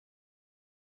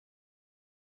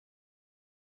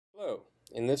Hello,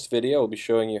 in this video I'll be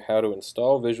showing you how to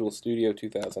install Visual Studio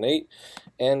 2008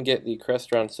 and get the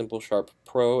Crestron SimplSharp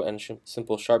Pro and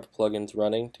SimplSharp plugins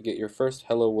running to get your first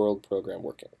Hello World program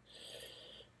working.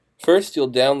 First, you'll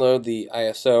download the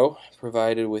ISO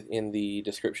provided within the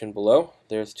description below.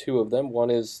 There's two of them.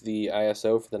 One is the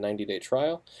ISO for the 90-day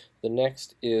trial. The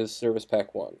next is Service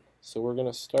Pack 1. So we're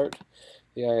going to start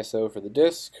the ISO for the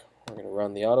disk. We're going to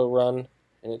run the auto run,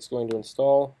 and it's going to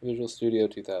install Visual Studio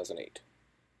 2008.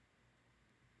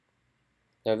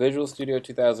 Now, Visual Studio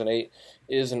 2008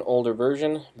 is an older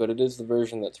version, but it is the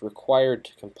version that's required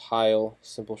to compile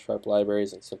SimplSharp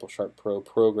libraries and SimplSharp Pro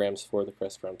programs for the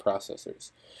Crestron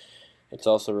processors. It's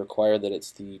also required that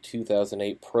it's the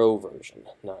 2008 Pro version,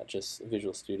 not just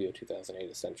Visual Studio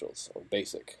 2008 Essentials or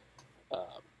Basic.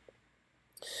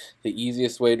 The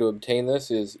easiest way to obtain this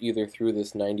is either through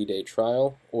this 90-day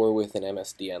trial or with an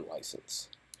MSDN license.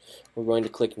 We're going to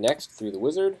click Next through the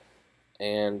wizard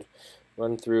and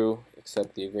run through,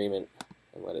 accept the agreement,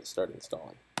 and let it start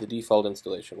installing. The default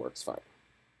installation works fine.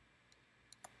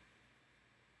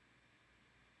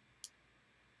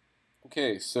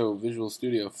 Okay, so Visual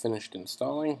Studio finished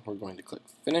installing. We're going to click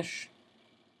Finish.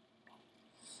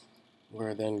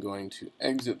 We're then going to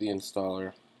exit the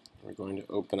installer. We're going to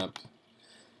open up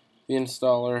the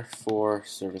installer for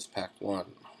Service Pack 1.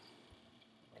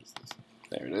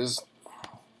 There it is.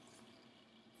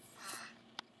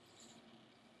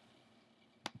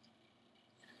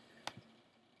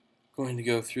 Going to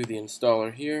go through the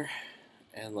installer here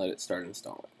and let it start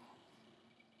installing.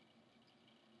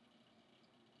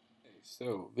 Okay,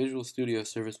 so Visual Studio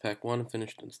Service Pack 1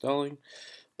 finished installing.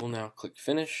 We'll now click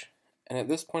Finish, and at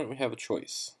this point we have a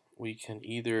choice. We can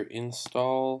either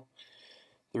install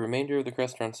the remainder of the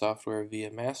Crestron software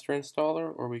via master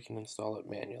installer, or we can install it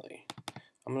manually.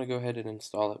 I'm going to go ahead and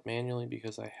install it manually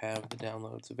because I have the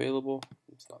downloads available.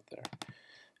 It's not there.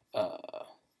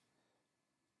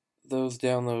 Those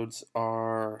downloads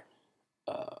are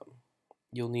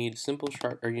you'll need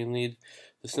SimplSharp, or you'll need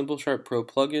the SimplSharp Pro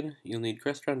plugin, you'll need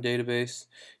Crestron database,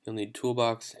 you'll need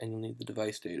Toolbox, and you'll need the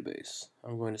device database.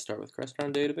 I'm going to start with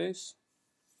Crestron database.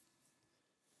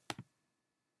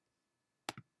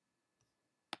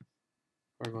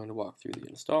 We're going to walk through the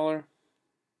installer.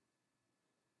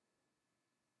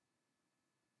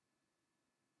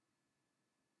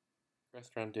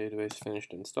 Crestron database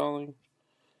finished installing.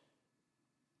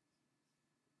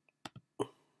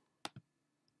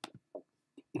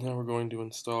 Now we're going to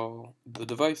install the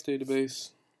device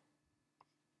database.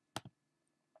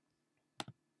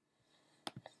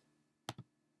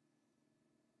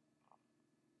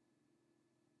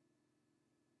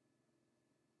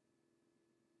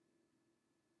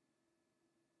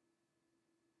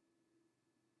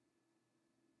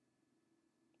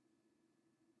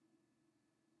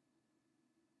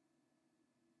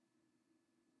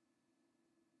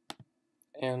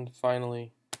 And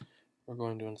finally, we're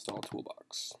going to install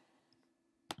Toolbox.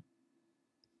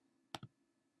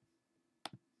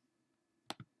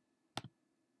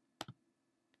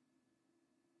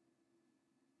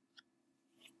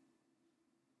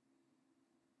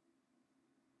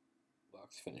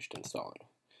 Toolbox finished installing.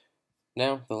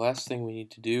 Now, the last thing we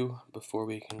need to do before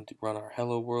we can run our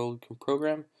Hello World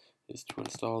program is to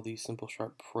install the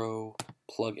SimplSharp Pro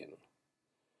plugin.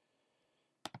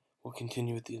 We'll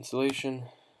continue with the installation,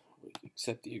 we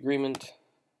accept the agreement,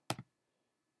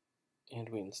 and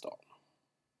we install.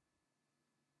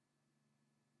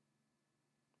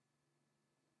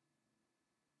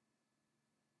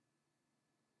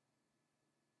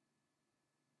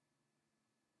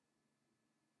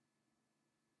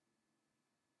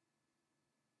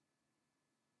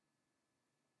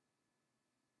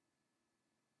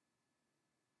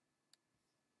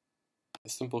 The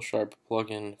SimplSharp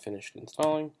plugin finished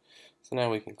installing, so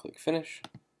now we can click Finish.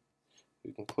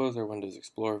 We can close our Windows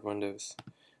Explorer windows,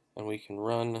 and we can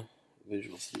run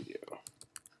Visual Studio.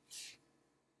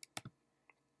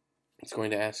 It's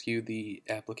going to ask you the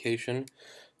application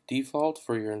default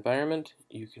for your environment.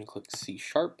 You can click C#.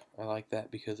 I like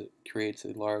that because it creates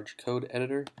a large code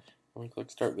editor. And we click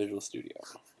Start Visual Studio.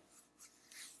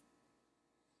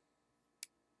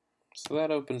 So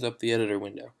that opens up the editor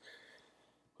window.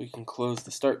 We can close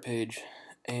the start page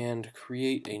and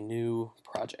create a new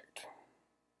project.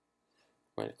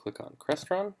 We're going to click on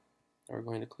Crestron, and we're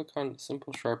going to click on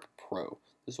SimplSharp Pro.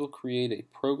 This will create a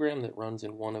program that runs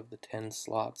in one of the 10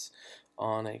 slots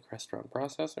on a Crestron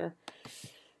processor.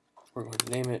 We're going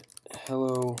to name it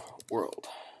Hello World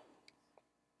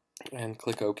and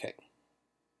click OK.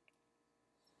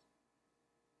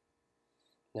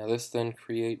 Now this then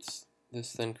creates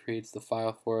the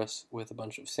file for us with a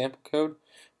bunch of sample code.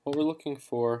 What we're looking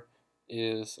for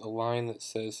is a line that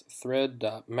says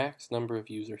thread.max number of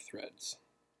user threads.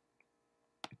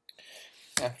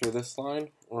 After this line,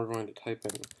 we're going to type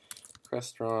in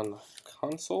Crestron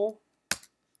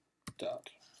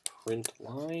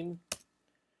console.println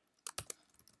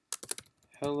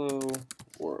hello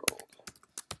world.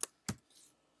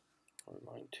 We're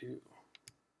going to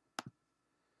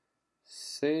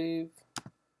save.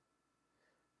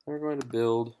 We're going to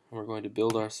build, and we're going to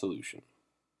build our solution.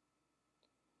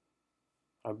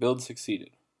 Our build succeeded.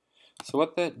 So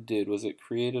what that did was it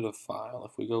created a file.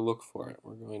 If we go look for it,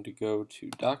 we're going to go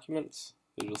to Documents,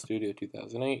 Visual Studio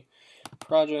 2008,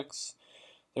 Projects.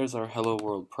 There's our Hello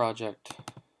World project,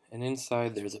 and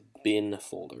inside there's a bin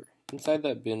folder. Inside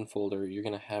that bin folder, you're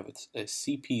going to have a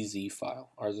CPZ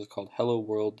file. Ours is called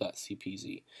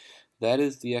helloworld.cpz. That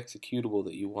is the executable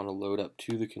that you want to load up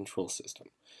to the control system.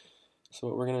 So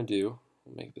what we're going to do,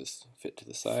 we'll make this fit to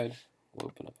the side. We'll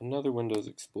open up another Windows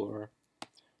Explorer.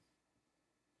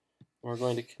 We're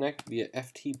going to connect via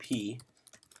FTP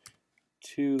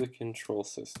to the control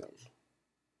system.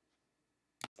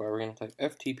 We're going to type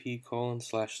FTP : /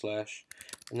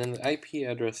 and then the IP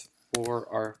address for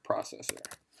our processor.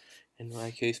 In my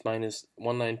case, mine is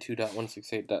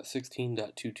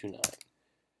 192.168.16.229.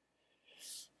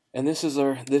 And this is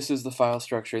the file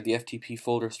structure, the FTP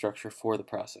folder structure for the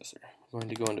processor. I'm going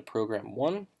to go into Program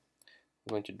 1. I'm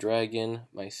going to drag in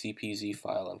my CPZ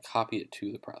file and copy it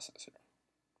to the processor.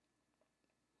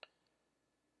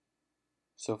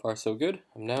 So far so good.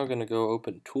 I'm now going to go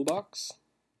open Toolbox.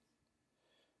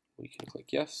 We can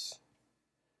click yes.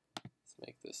 Let's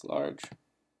make this large.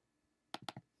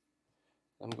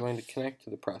 I'm going to connect to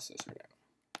the processor now.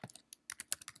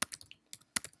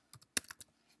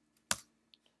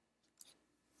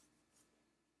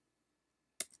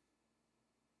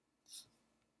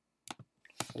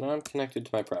 So now I'm connected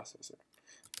to my processor.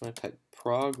 I'm going to type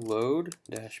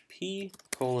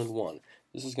prog-load-p:1.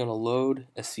 This is going to load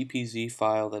a CPZ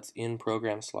file that's in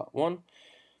program slot 1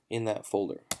 in that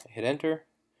folder. I hit enter,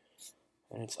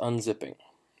 and it's unzipping.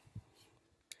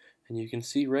 And you can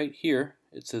see right here,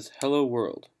 it says Hello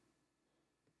World.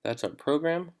 That's our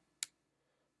program.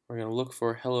 We're going to look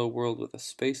for Hello World with a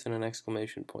space and an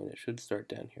exclamation point. It should start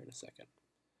down here in a second.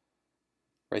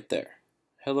 Right there.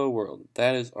 Hello World.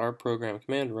 That is our program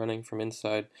command running from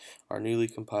inside our newly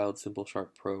compiled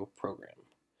SimplSharp Pro program.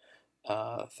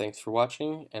 Thanks for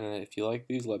watching, and if you like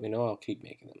these, let me know. I'll keep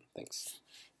making them. Thanks.